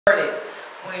it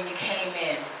when you came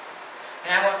in.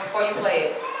 And I want, before you play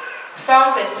it, the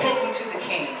song says, "Take me to the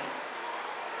King.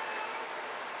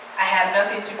 I have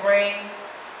nothing to bring."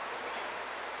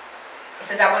 It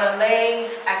says, "I want to lay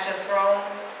at your throne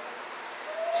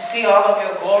to see all of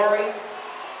your glory."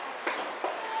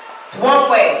 It's one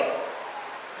way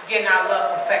of getting our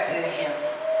love perfected in Him.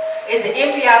 Is to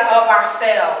empty out of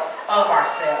ourselves, of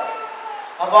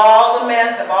all the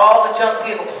mess, of all the junk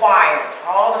we have acquired,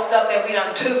 all the stuff that we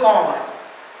done took on,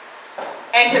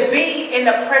 and to be in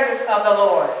the presence of the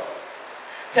Lord,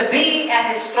 to be at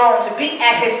His throne, to be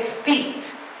at His feet,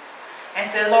 and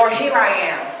say, "Lord, here I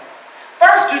am.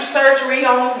 First, do surgery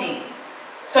on me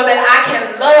so that I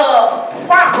can love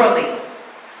properly,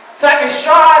 so I can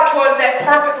strive towards that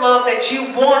perfect love that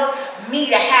you want me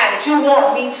to have, that you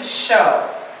want me to show."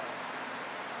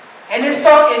 And this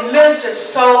song, it ministered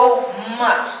so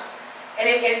much. And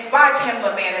it's by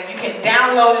Timberland. If you can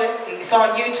download it, it's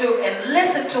on YouTube, and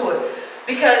listen to it.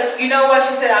 Because you know what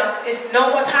she said, it's no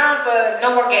more time for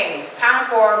no more games. Time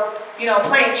for,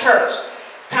 playing church.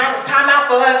 It's time out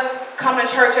for us coming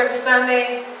to church every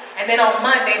Sunday. And then on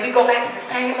Monday, we go back to the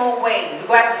same old way. We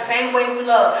go back to the same way we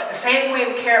love, the same way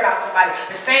we care about somebody,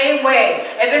 the same way.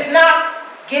 If it's not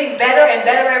getting better and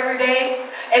better every day,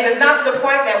 if it's not to the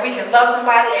point that we can love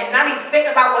somebody and not even think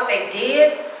about what they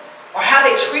did or how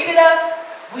they treated us,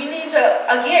 we need to,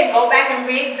 again, go back and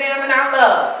re-examine our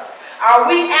love. Are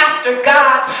we after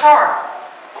God's heart?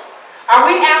 Are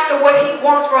we after what He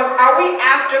wants for us? Are we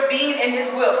after being in His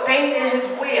will, staying in His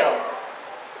will?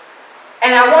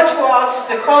 And I want you all just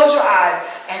to close your eyes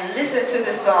and listen to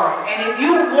this song. And if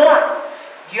you want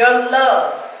your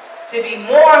love to be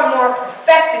more and more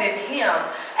perfected in Him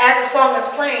as the song is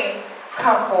playing,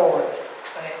 come forward.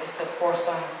 Go ahead. It's the 4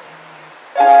 songs.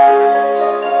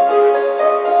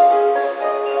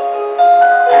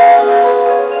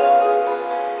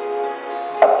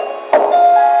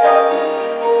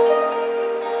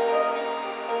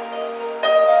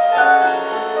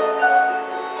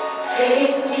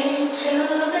 Take me to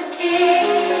the King.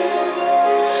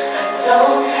 I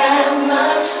don't have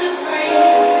much to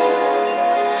bring.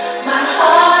 My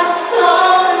heart's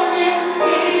torn in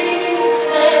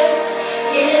pieces.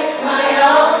 It's my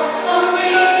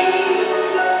offering.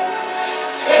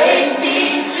 Take me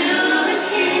to the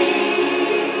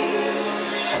King.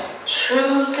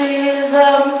 Truth is,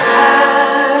 I'm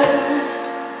tired.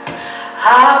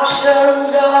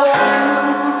 Options are few.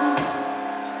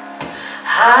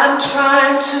 I'm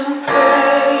trying to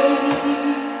pray,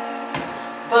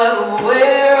 but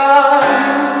where are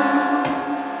you?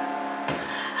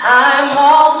 I'm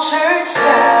all churched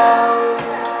out,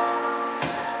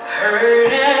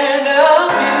 hurt and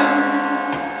abused.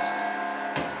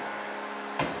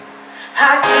 I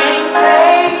can't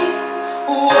think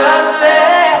what's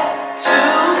left to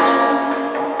do.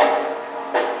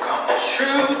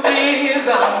 Truth is,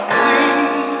 I'm weak.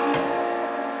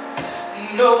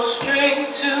 No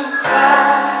strength to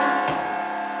fight,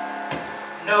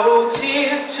 no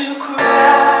tears to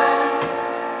cry.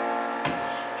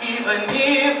 Even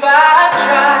if I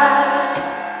tried,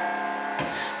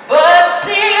 but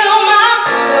still my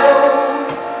soul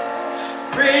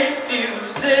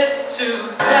refuses to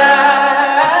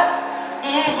die.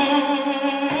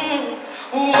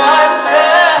 One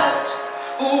touch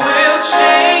will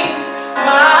change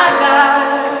my life.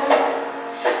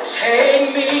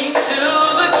 Take me to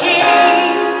the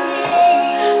King.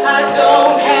 I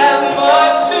don't have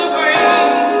much to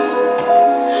bring.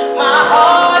 My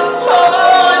heart's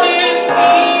torn in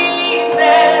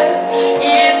pieces.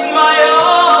 It's my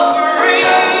offering.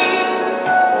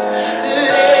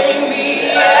 Lay me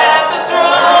at the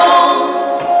throne.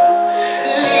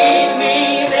 Leave me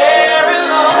there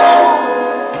alone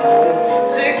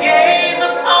to gaze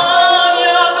upon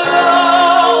your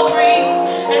glory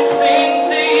and sing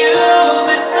to you.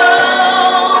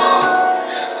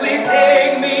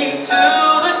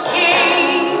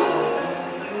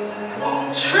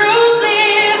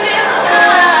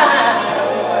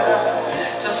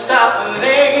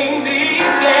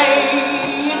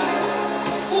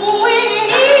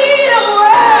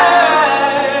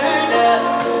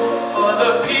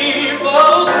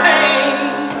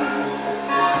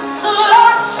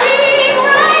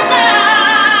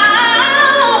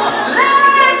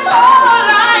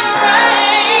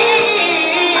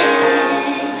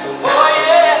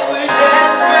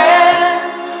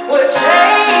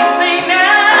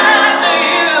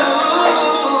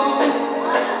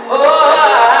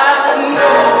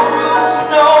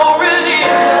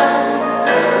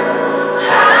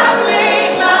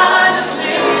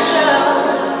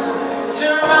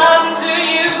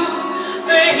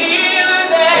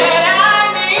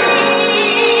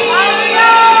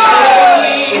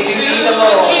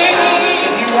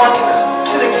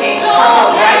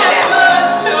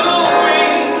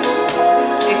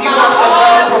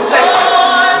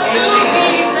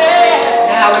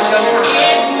 your time.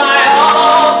 It's my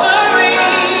offering.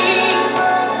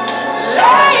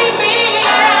 Lay me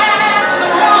at the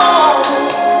throne.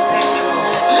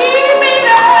 Leave me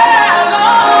there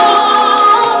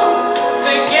alone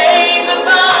to gaze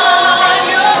upon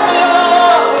your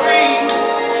glory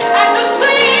and to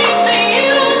sing to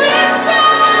you this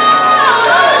song.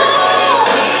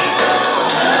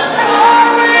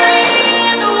 Glory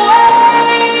in the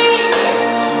way,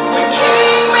 the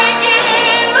King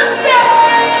making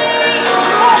mistakes.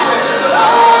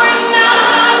 Glory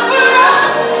not for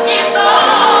us, it's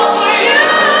all for you.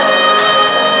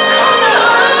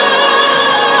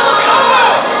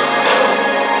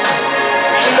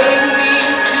 Take me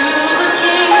to the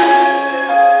King.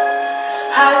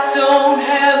 I don't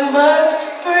have much to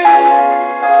bring.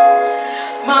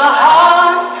 My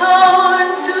heart's torn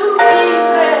to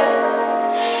pieces.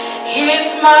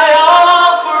 It's my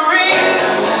offering.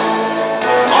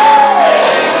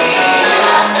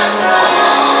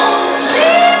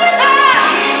 Leave me there.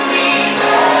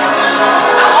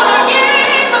 I wanna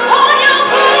gaze upon your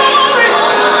glory.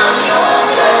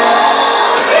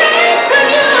 Sing to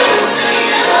you.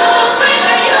 Sing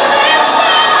to you this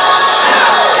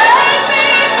song. Take me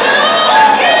to the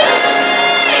King.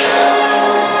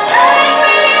 Take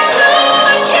me to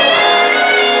the King.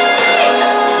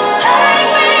 Take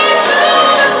me to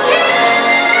the King.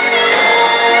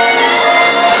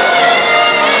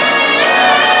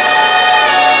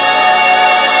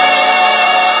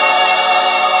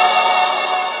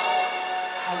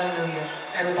 Hallelujah.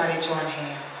 Everybody join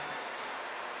hands.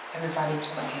 Everybody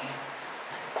join hands.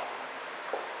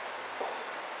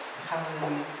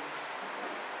 Hallelujah.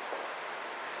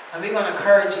 And we're going to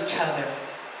encourage each other.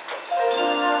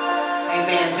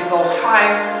 Amen. To go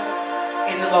higher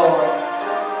in the Lord.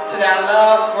 So that our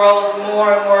love grows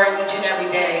more and more each and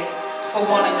every day for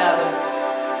one another.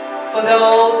 For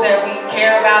those that we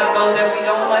care about, those that we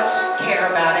don't much care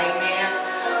about. Amen.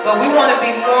 But we want to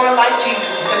be more like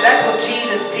Jesus, because that's what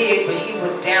Jesus did when he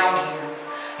was down here.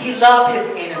 He loved his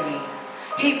enemy.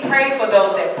 He prayed for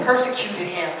those that persecuted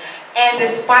him and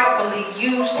despitefully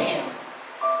used him.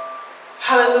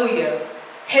 Hallelujah.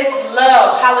 His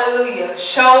love, hallelujah,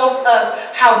 shows us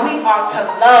how we ought to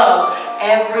love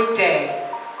every day.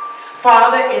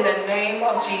 Father, in the name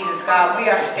of Jesus, God, we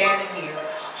are standing here,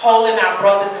 holding our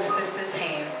brothers and sisters'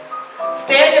 hands.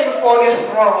 Standing before your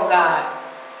throne, God.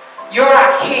 You're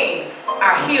our King,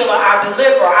 our healer, our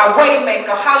deliverer, our way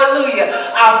maker, hallelujah,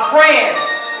 our friend.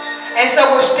 And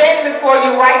so we're standing before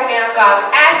you right now,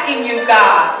 God, asking you,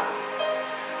 God,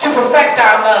 to perfect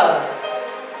our love.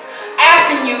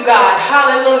 Asking you, God,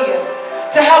 hallelujah,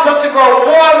 to help us to grow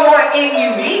more and more in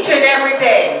you each and every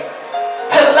day.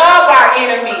 To love our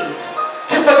enemies.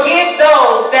 To forgive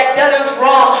those that done us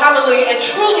wrong, hallelujah, and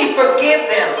truly forgive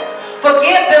them.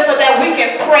 Forgive them so that we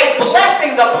can pray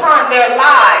blessings upon their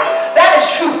lives. That is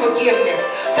true forgiveness.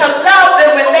 To love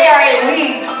them when they are in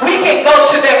need. We can go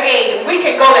to their aid. We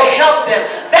can go to help them.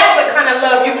 That's the kind of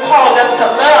love you called us to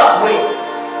love with.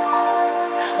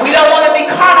 We don't want to be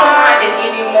carnal-minded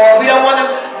anymore. We don't want to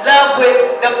love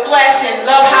with the flesh and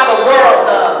love how the world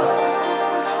loves.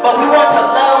 But we want to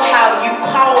love how you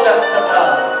called us to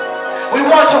love. We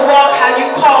want to walk how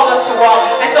you called us to walk.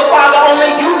 And so, Father,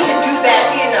 only you can do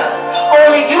that in us.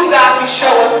 Only you, God, can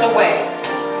show us the way.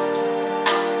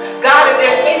 God, if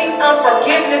there's any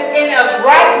unforgiveness in us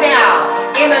right now,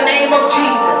 in the name of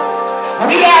Jesus,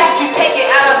 we ask that you take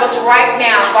it out of us right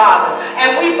now, Father.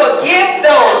 And we forgive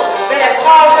those that have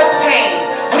caused us pain.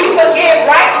 We forgive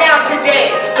right now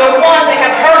today the ones that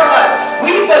have hurt us.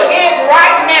 We forgive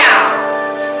right now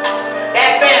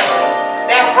that family,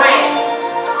 that friend,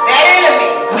 that enemy.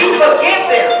 We forgive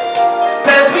them.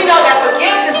 Because we know that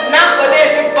forgiveness is not for them,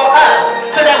 it's for us.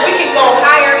 So that we can go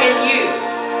higher in you.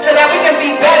 So that we can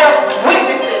be better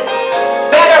witnesses,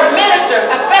 better ministers,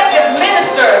 effective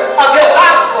ministers of your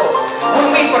gospel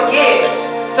when we forgive.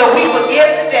 So we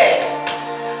forgive today.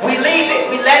 We leave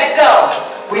it. We let it go.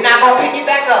 We're not going to pick it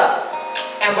back up.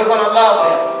 And we're going to love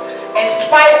them in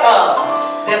spite of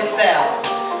themselves.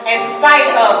 In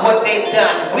spite of what they've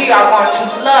done. We are going to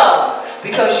love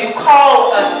because you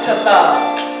called us to love.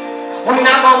 We're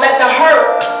not going to let the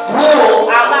hurt rule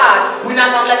our lives. We're not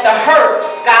going to let the hurt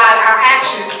guide our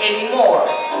actions anymore.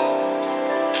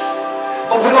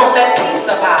 But we're going to let peace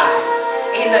abide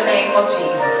in the name of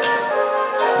Jesus.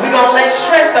 We're going to let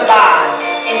strength abide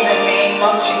in the name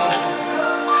of Jesus.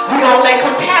 We're going to let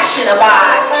compassion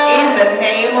abide in the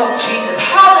name of Jesus.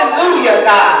 Hallelujah,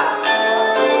 God.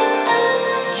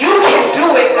 You can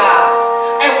do it, God.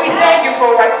 And we thank you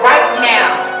for right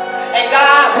now. And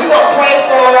God, we're going to pray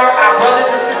for our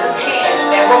brothers and sisters' hands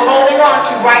that we're holding on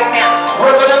to right now.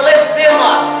 We're going to lift them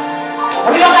up.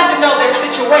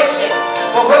 situation.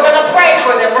 But we're going to pray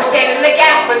for them. We're standing in the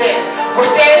gap for them. We're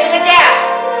standing in the gap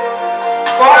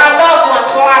for our loved ones,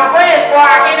 for our friends, for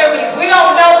our enemies. We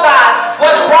don't know, God,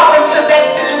 what brought them to that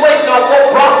situation or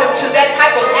what brought them to that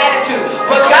type of attitude.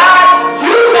 But God,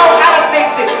 you know how to fix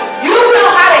it. You know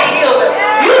how to heal them.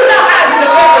 You know how to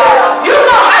deliver them. You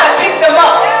know how to pick them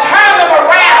up, turn them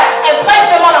around, and place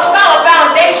them on a solid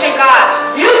foundation,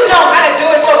 God. You know how to do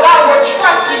it. So, God, we're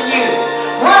trusting you.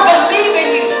 We're believing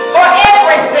you for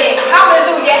everything.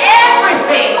 Hallelujah.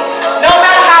 Everything. No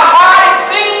matter how hard it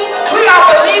seems, we are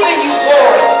believing you for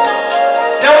it.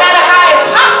 No matter how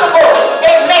impossible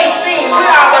it may seem, we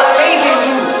are believing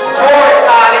you for it,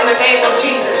 God, in the name of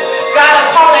Jesus. God, I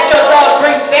call that your love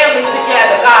bring families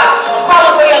together, God. I'm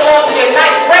calling for your love to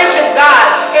unite friendships, God,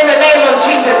 in the name of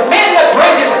Jesus. Mend the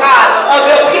bridges, God, of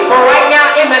your people right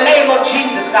now in the name of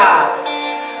Jesus, God.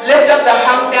 Lift up the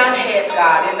hung down heads,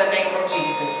 God, in the name of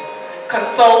Jesus.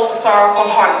 Console the sorrowful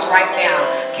hearts right now.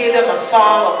 Give them a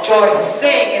song of joy to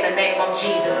sing in the name of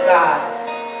Jesus, God.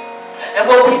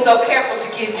 And we'll be so careful to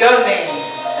give your name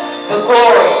the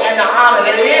glory and the honor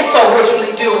that it is so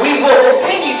richly due. We will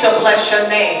continue to bless your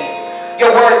name.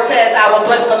 Your word says, I will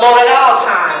bless the Lord at all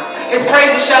times. His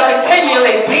praises shall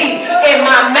continually be in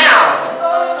my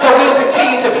mouth. So we'll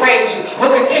continue to praise you.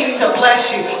 We'll continue to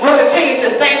bless you. We'll continue to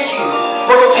thank you.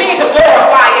 We'll continue to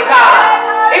glorify you,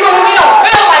 God. Even when we don't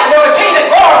feel like we'll continue to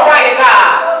glorify you,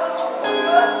 God.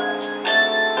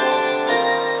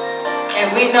 And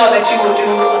we know that you will do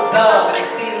above and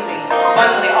exceedingly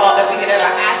abundantly all that we could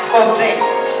ever ask or think.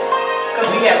 Because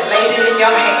we have laid it in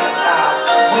your hands, God.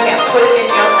 We have put it in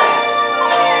your lap.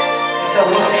 And so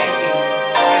we thank you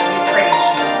and we praise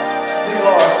you. We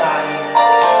glorify you.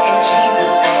 In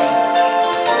Jesus' name.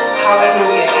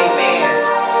 Hallelujah. Amen.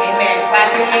 Amen.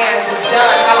 Clap your hands. It's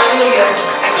done. Hallelujah.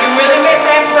 If you really meant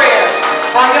that prayer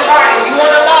from your heart and you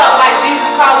want to love like Jesus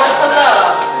called us to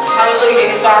love,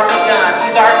 hallelujah. It's already done.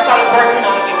 He's already started working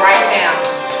on you right now.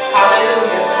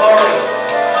 Hallelujah. Glory.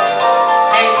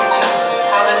 Thank you, Jesus.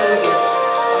 Hallelujah.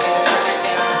 Go ahead and turn that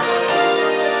down.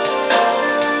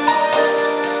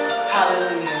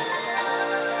 Hallelujah.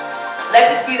 Let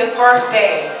this be the first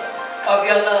day of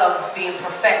your love being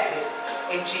perfected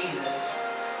in Jesus.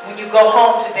 When you go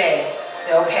home today,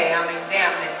 say, okay, I'm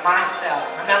examining myself.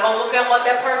 I'm not going to look at what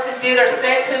that person did or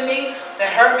said to me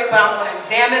that hurt me, but I'm going to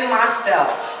examine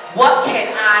myself. What can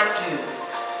I do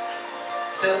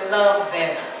to love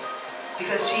better?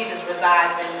 Because Jesus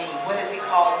resides in me. What has he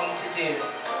called me to do?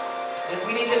 If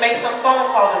we need to make some phone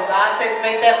calls, if God says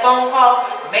make that phone call,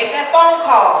 make that phone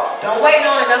call. Don't wait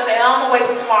on it. Don't say, oh, I'm going to wait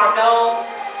till tomorrow. No,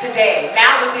 today.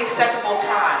 Now is the acceptable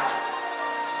time.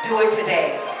 Do it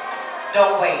today.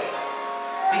 Don't wait.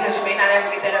 Because you may not ever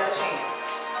get that other chance.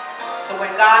 So when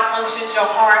God unctions your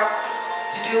heart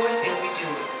to do it, then we do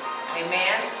it.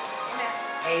 Amen?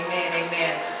 Amen,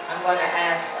 amen. I'm going to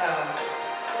ask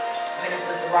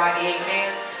Minister Zarati, amen,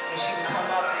 and she will come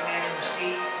up, amen, and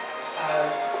receive,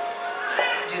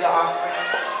 do the offering.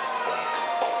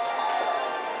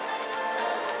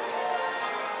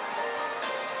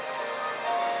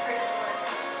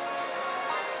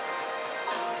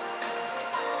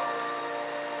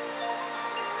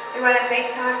 We want to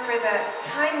thank God for the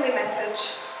timely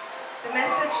message, the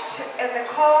message and the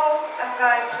call of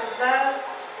God to love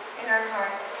in our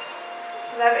hearts,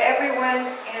 to love everyone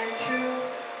and to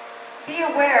be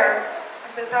aware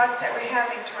of the thoughts that we're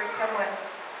having towards someone.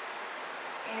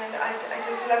 And I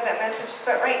just love that message.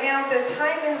 But right now the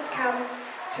time has come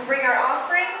to bring our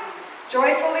offering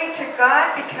joyfully to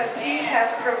God because He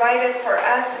has provided for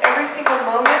us every single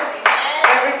moment,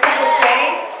 every single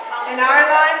day in our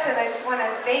lives, and I just want to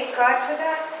thank God for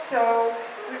that. So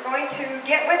we're going to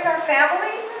get with our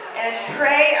families and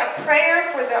pray a prayer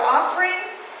for the offering,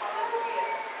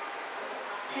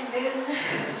 and then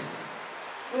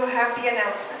we'll have the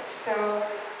announcements. So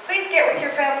please get with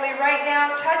your family right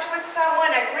now, touch with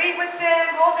someone, agree with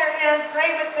them, hold their hand,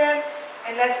 pray with them,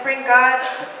 and let's bring God's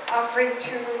offering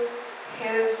to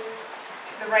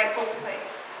the rightful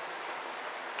place.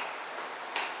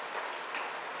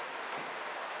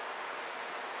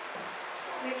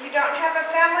 And if you don't have a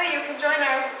family, you can join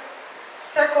our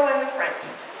circle in the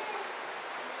front.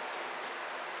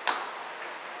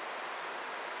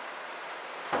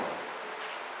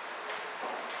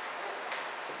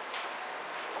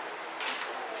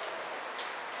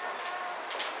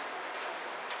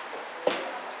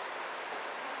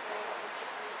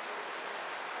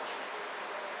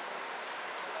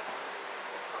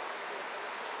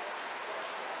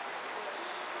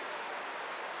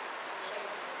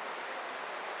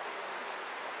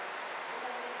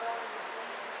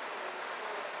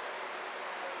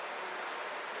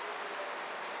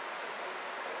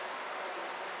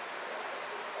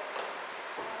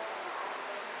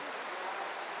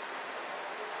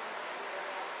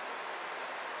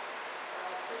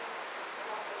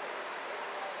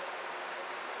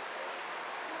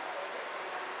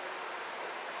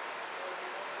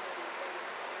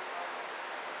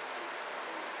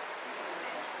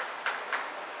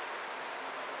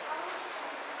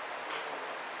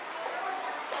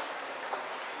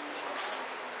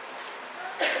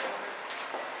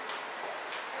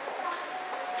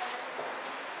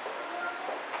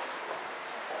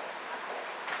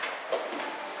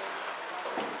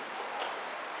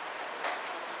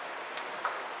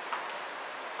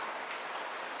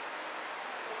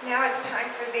 Now it's time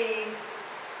for the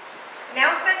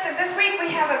announcements, and this week we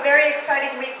have a very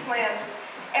exciting week planned.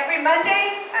 Every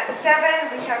Monday at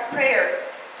 7 we have prayer,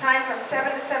 time from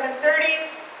 7 to 7:30,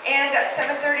 and at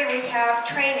 7:30 we have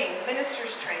training,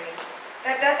 ministers training.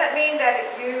 That doesn't mean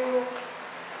that you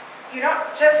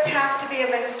don't just have to be a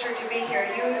minister to be here.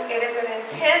 It is an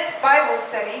intense Bible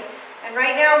study, and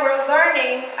right now we're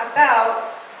learning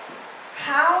about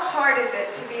how hard is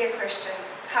it to be a Christian.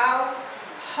 How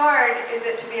hard is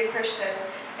it to be a Christian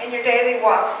in your daily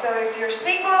walk? So if you're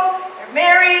single, you're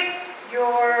married,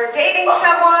 you're dating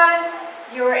someone,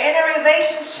 you're in a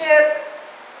relationship,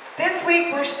 this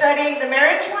week we're studying the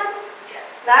marriage one. Yes.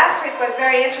 Last week was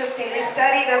very interesting. We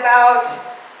studied about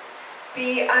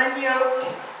the unyoked,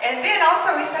 and then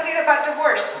also we studied about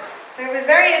divorce. So it was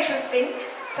very interesting.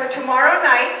 So tomorrow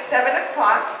night, 7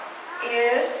 o'clock,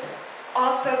 is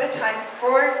also the time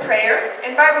for prayer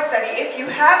and Bible study. If you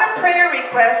have a prayer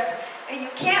request and you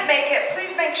can't make it,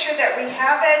 please make sure that we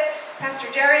have it. Pastor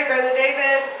Gerri, Brother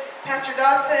David, Pastor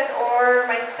Dawson, or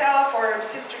myself, or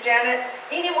Sister Janet,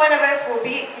 any one of us will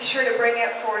be sure to bring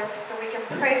it forth so we can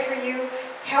pray for you,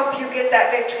 help you get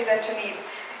that victory that you need.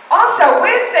 Also,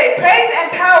 Wednesday, Praise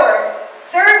and Power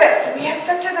service. We have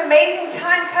such an amazing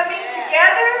time coming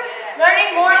together,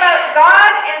 learning more about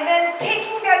God, and then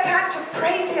taking that time to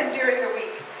praise Him during the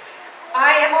week.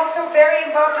 I am also very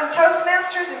involved in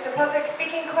Toastmasters. It's a public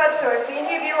speaking club, so if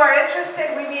any of you are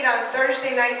interested, we meet on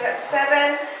Thursday nights at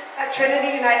 7 at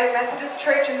Trinity United Methodist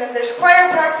Church, and then there's choir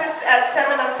practice at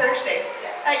 7 on Thursday.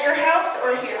 At your house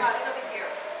or here? It'll be here.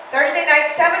 Thursday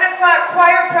night, 7 o'clock,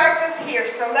 choir practice here.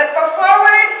 So let's go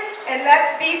forward and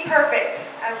let's be perfect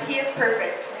as He is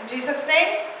perfect. In Jesus'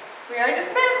 name, we are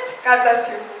dismissed. God bless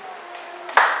you.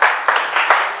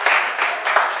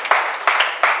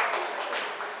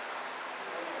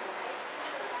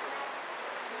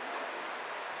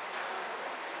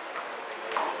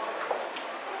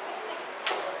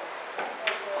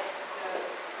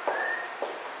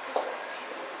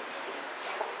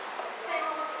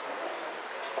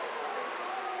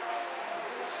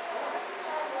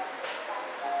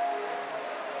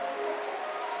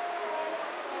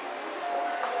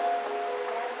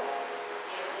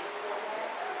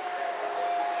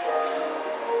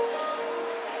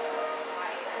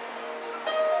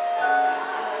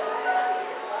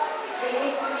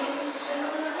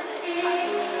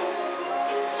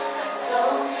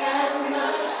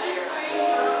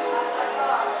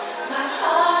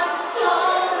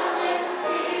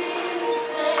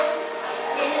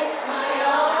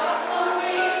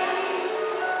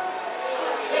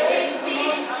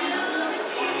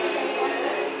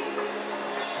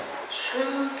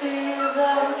 Truth is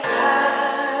I'm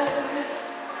tired,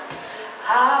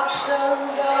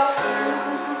 options are few.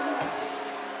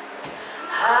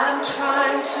 I'm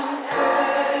trying to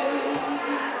pray,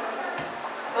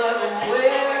 but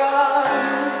where are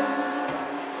you?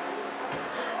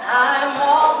 I'm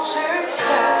all churched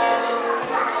out,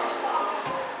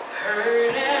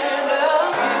 hurt and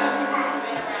abused.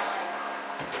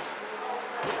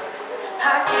 I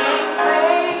can't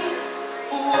pray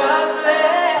what's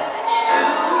left.